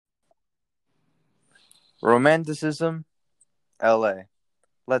Romanticism, LA.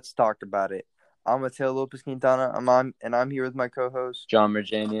 Let's talk about it. I'm Mateo Lopez Quintana. I'm here with my co-host, John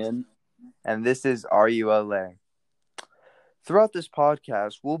Merjanian. and this is RULA. Throughout this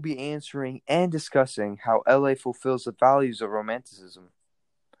podcast, we'll be answering and discussing how LA fulfills the values of Romanticism.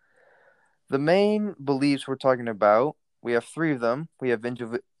 The main beliefs we're talking about, we have three of them. We have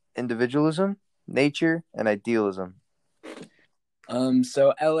individualism, nature, and idealism.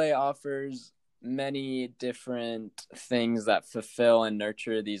 So LA offers many different things that fulfill and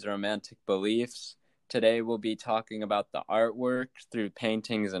nurture these romantic beliefs. Today we'll be talking about the artwork through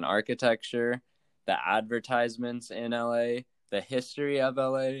paintings and architecture, the advertisements in LA, the history of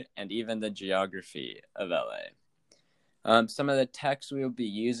LA, and even the geography of LA. Some of the texts we will be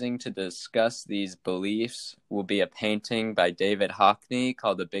using to discuss these beliefs will be a painting by David Hockney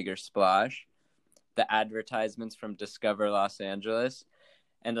called The Bigger Splash, the advertisements from Discover Los Angeles,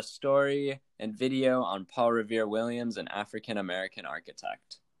 and a story and video on Paul Revere Williams, an African-American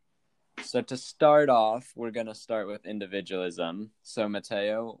architect. So to start off, we're going to start with individualism. So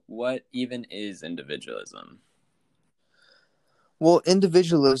Mateo, what even is individualism? Well,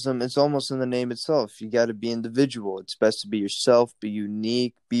 individualism is almost in the name itself. You got to be individual. It's best to be yourself, be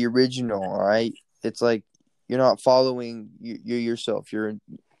unique, be original, all right? It's like you're not following you're yourself. You're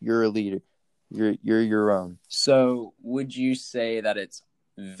a leader. You're your own. So would you say that it's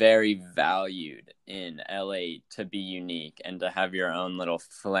very valued in LA to be unique and to have your own little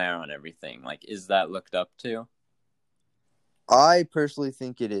flair on everything? Like, is that looked up to? I personally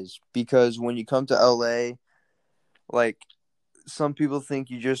think it is because when you come to LA, like some people think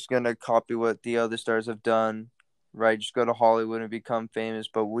you're just gonna copy what the other stars have done, right? Just go to Hollywood and become famous.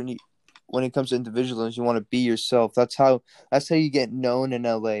 But when it comes to individualism, you want to be yourself. That's how you get known in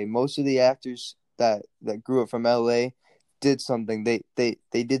LA. Most of the actors that grew up from LA did something. They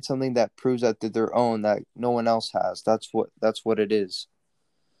did something that proves that they're their own, that no one else has. That's what it is.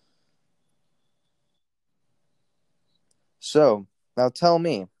 So now tell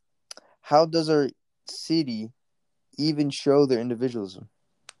me, how does our city even show their individualism?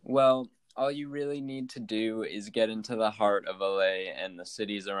 Well, all you really need to do is get into the heart of LA and the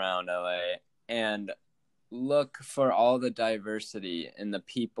cities around LA and look for all the diversity in the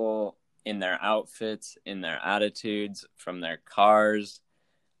people, in their outfits, in their attitudes, from their cars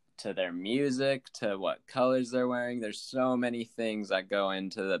to their music to what colors they're wearing. There's so many things that go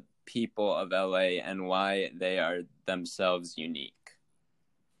into the people of LA and why they are themselves unique.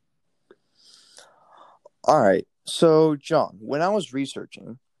 All right. So, John, when I was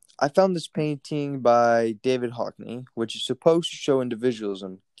researching, I found this painting by David Hockney, which is supposed to show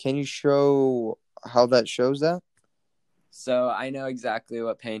individualism. Can you show how that shows that? So I know exactly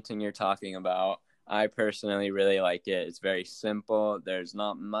what painting you're talking about. I personally really like it. It's very simple. There's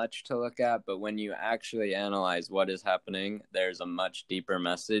not much to look at, but when you actually analyze what is happening, there's a much deeper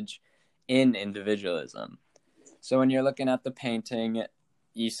message in individualism. So when you're looking at the painting,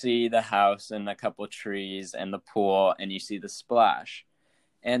 you see the house and a couple trees and the pool, and you see the splash.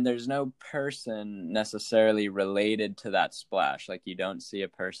 And there's no person necessarily related to that splash. Like, you don't see a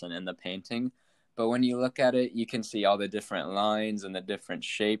person in the painting. But when you look at it, you can see all the different lines and the different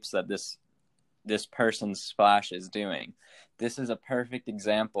shapes that this person's splash is doing. This is a perfect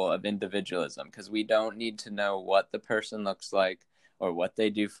example of individualism because we don't need to know what the person looks like or what they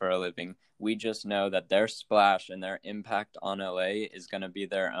do for a living. We just know that their splash and their impact on LA is going to be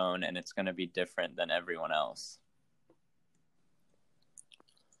their own, and it's going to be different than everyone else.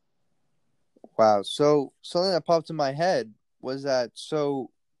 Wow. So, something that popped in my head was that,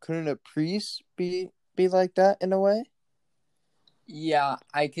 so couldn't a priest be like that in a way? Yeah,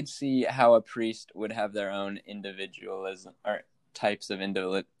 I could see how a priest would have their own individualism or types of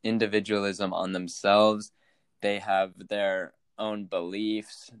individualism on themselves. They have their own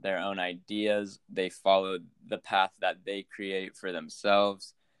beliefs, their own ideas. They follow the path that they create for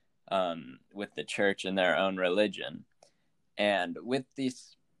themselves, with the church and their own religion. And with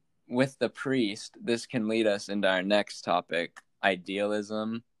the priest, this can lead us into our next topic,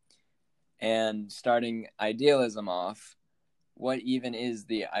 idealism. And starting idealism off, what even is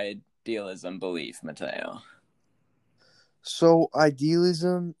the idealism belief, Mateo? So,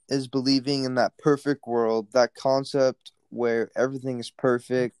 idealism is believing in that perfect world, that concept where everything is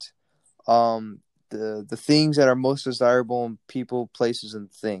perfect. The things that are most desirable in people, places,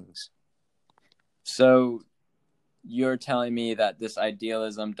 and things. So you're telling me that this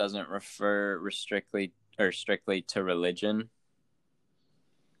idealism doesn't refer strictly to religion?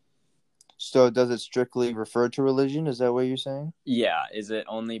 So, does it strictly refer to religion? Is that what you're saying? Yeah. Is it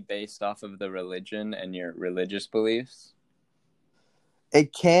only based off of the religion and your religious beliefs?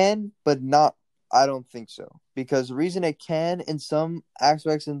 It can, but not I don't think so. Because the reason it can, in some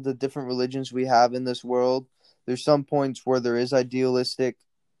aspects in the different religions we have in this world, there's some points where there is idealistic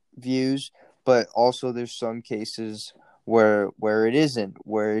views, but also there's some cases where it isn't,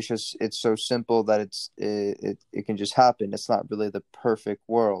 where it's so simple that it can just happen. It's not really the perfect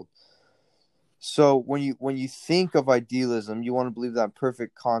world. So when you think of idealism, you want to believe that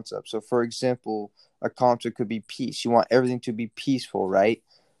perfect concept. So for example, a concept could be peace. You want everything to be peaceful, right?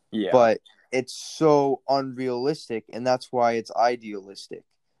 Yeah. But it's so unrealistic, and that's why it's idealistic.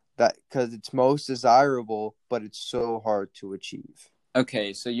 That because it's most desirable, but it's so hard to achieve.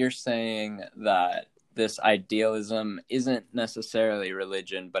 Okay, so you're saying that this idealism isn't necessarily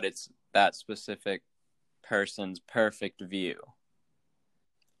religion, but it's that specific person's perfect view.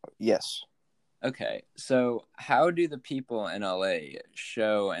 Yes. Okay, so how do the people in LA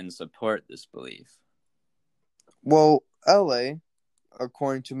show and support this belief? Well, LA,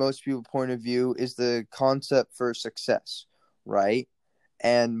 according to most people's point of view, is the concept for success, right?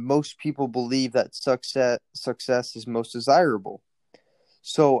 And most people believe that success is most desirable.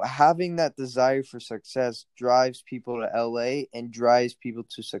 So having that desire for success drives people to LA and drives people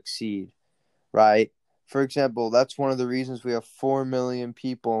to succeed, right? For example, that's one of the reasons we have 4 million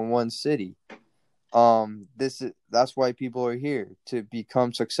people in one city. That's why people are here to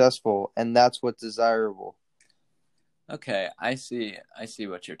become successful, and that's what's desirable. Okay, I see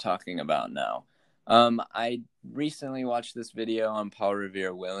what you're talking about now. I recently watched this video on Paul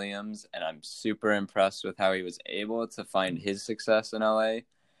Revere Williams, and I'm super impressed with how he was able to find his success in LA.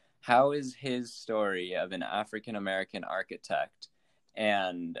 How is his story of an African American architect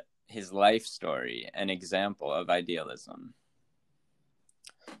and his life story an example of idealism?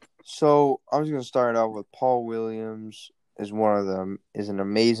 So I'm just gonna start out with Paul Williams is one of them is an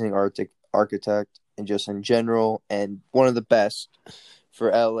amazing architect and just in general and one of the best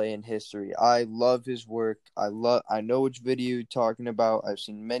for LA in history. I love his work. I know which video you're talking about. I've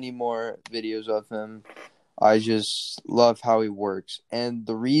seen many more videos of him. I just love how he works. And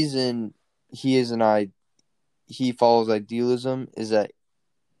the reason he is he follows idealism is that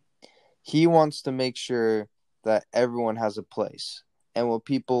he wants to make sure that everyone has a place. And what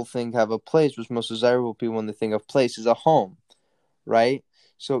people think have a place, what's most desirable people when they think of place, is a home, right?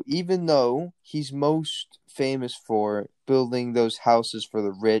 So even though he's most famous for building those houses for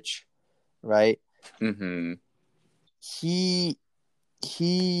the rich, right? Mm-hmm. He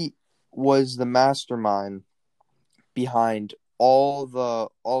he was the mastermind behind all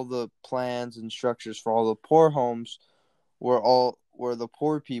the plans and structures for all the poor homes where the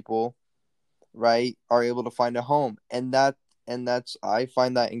poor people, right, are able to find a home. And that's I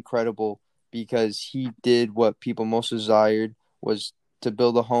find that incredible because he did what people most desired was to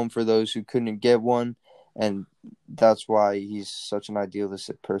build a home for those who couldn't get one, and that's why he's such an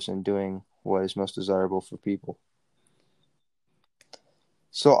idealistic person doing what is most desirable for people.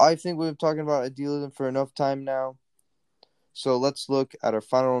 So I think we've been talking about idealism for enough time now. So let's look at our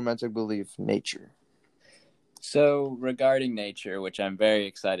final romantic belief, nature. So regarding nature, which I'm very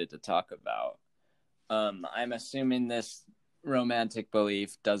excited to talk about, I'm assuming this romantic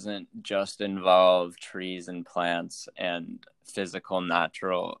belief doesn't just involve trees and plants and physical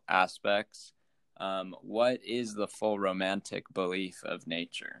natural aspects. What is the full romantic belief of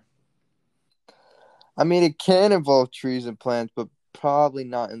nature? I mean, it can involve trees and plants, but probably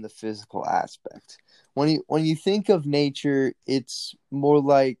not in the physical aspect. When you think of nature, it's more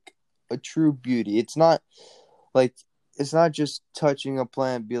like a true beauty. Like it's not just touching a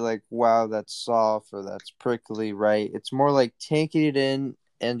plant, be like, wow, that's soft or that's prickly, right? It's more like taking it in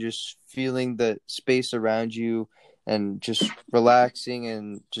and just feeling the space around you and just relaxing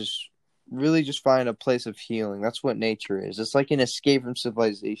and just really just find a place of healing. That's what nature is. It's like an escape from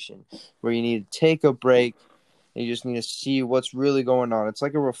civilization where you need to take a break and you just need to see what's really going on. It's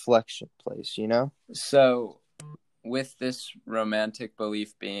like a reflection place, you know? So, with this romantic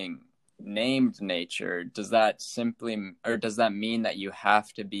belief being named nature, does that mean that you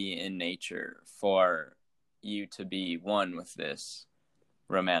have to be in nature for you to be one with this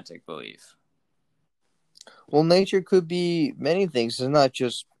romantic belief? Well, nature could be many things. It's not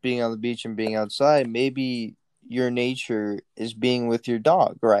just being on the beach and being outside. Maybe your nature is being with your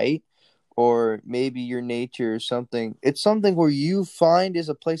dog, right? Or maybe your nature is something, it's something where you find is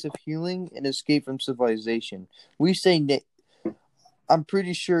a place of healing and escape from civilization. We say, I'm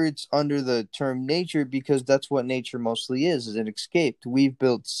pretty sure it's under the term nature because that's what nature mostly is an escape. We've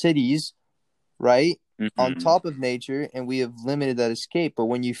built cities, right, on Mm-hmm. top of nature, and we have limited that escape. But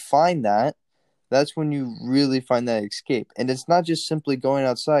when you find that, that's when you really find that escape. And it's not just simply going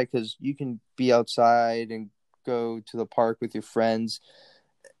outside because you can be outside and go to the park with your friends.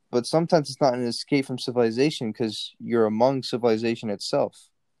 but sometimes it's not an escape from civilization because you're among civilization itself.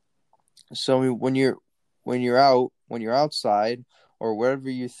 So when you're outside or wherever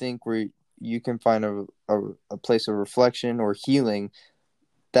you think where you can find a place of reflection or healing,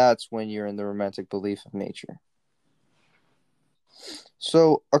 that's when you're in the romantic belief of nature.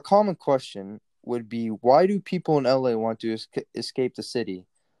 So a common question would be, why do people in LA want to escape the city?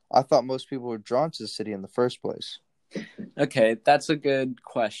 I thought most people were drawn to the city in the first place. Okay, that's a good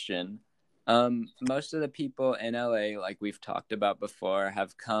question. Most of the people in LA, like we've talked about before,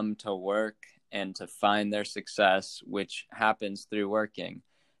 have come to work and to find their success, which happens through working.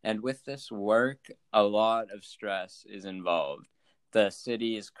 And with this work, a lot of stress is involved. The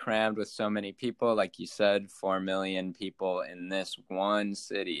city is crammed with so many people, like you said, 4 million people in this one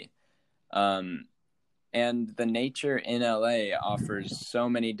city. And the nature in LA offers so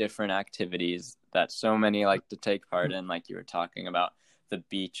many different activities that so many like to take part in, like you were talking about. The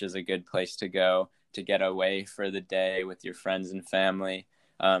beach is a good place to go to get away for the day with your friends and family.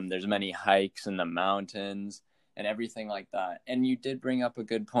 There's many hikes in the mountains and everything like that. And you did bring up a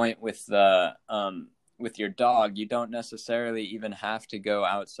good point with the with your dog. You don't necessarily even have to go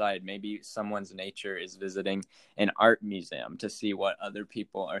outside. Maybe someone's nature is visiting an art museum to see what other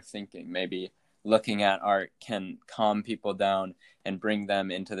people are thinking. Maybe looking at art can calm people down and bring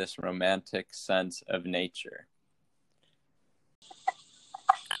them into this romantic sense of nature.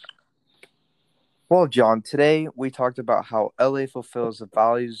 Well, John, today we talked about how LA fulfills the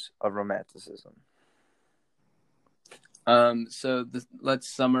values of romanticism. Let's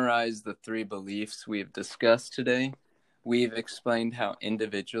summarize the 3 beliefs we've discussed today. We've explained how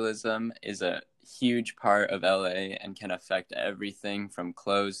individualism is a huge part of LA and can affect everything from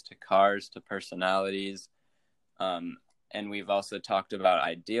clothes to cars to personalities. And we've also talked about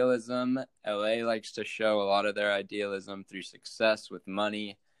idealism. LA likes to show a lot of their idealism through success with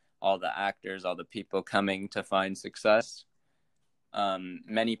money, all the actors, all the people coming to find success.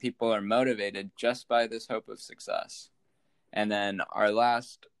 Many people are motivated just by this hope of success. And then our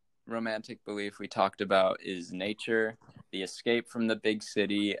last romantic belief we talked about is nature, the escape from the big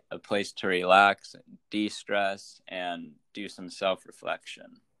city, a place to relax, de-stress, and do some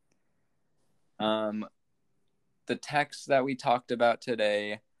self-reflection. The texts that we talked about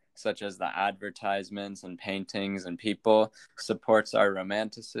today, such as the advertisements and paintings and people, supports our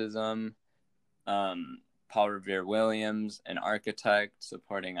romanticism. Paul Revere Williams, an architect,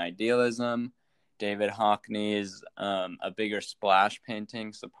 supporting idealism. David Hockney's A Bigger Splash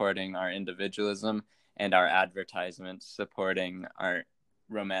painting, supporting our individualism, and our advertisements supporting our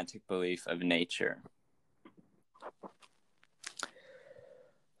romantic belief of nature.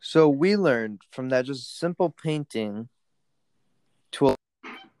 So we learned from that just simple painting to a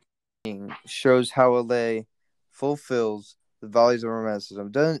shows how LA fulfills the values of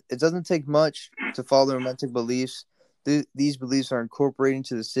romanticism. It doesn't take much to follow the romantic beliefs. These beliefs are incorporated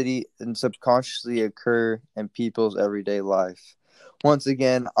into the city and subconsciously occur in people's everyday life. Once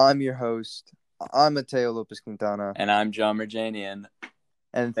again, I'm your host. I'm Mateo Lopez Quintana. And I'm John Merjanian.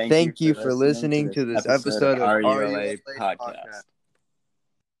 And thank you for listening to this episode of RULA Podcast.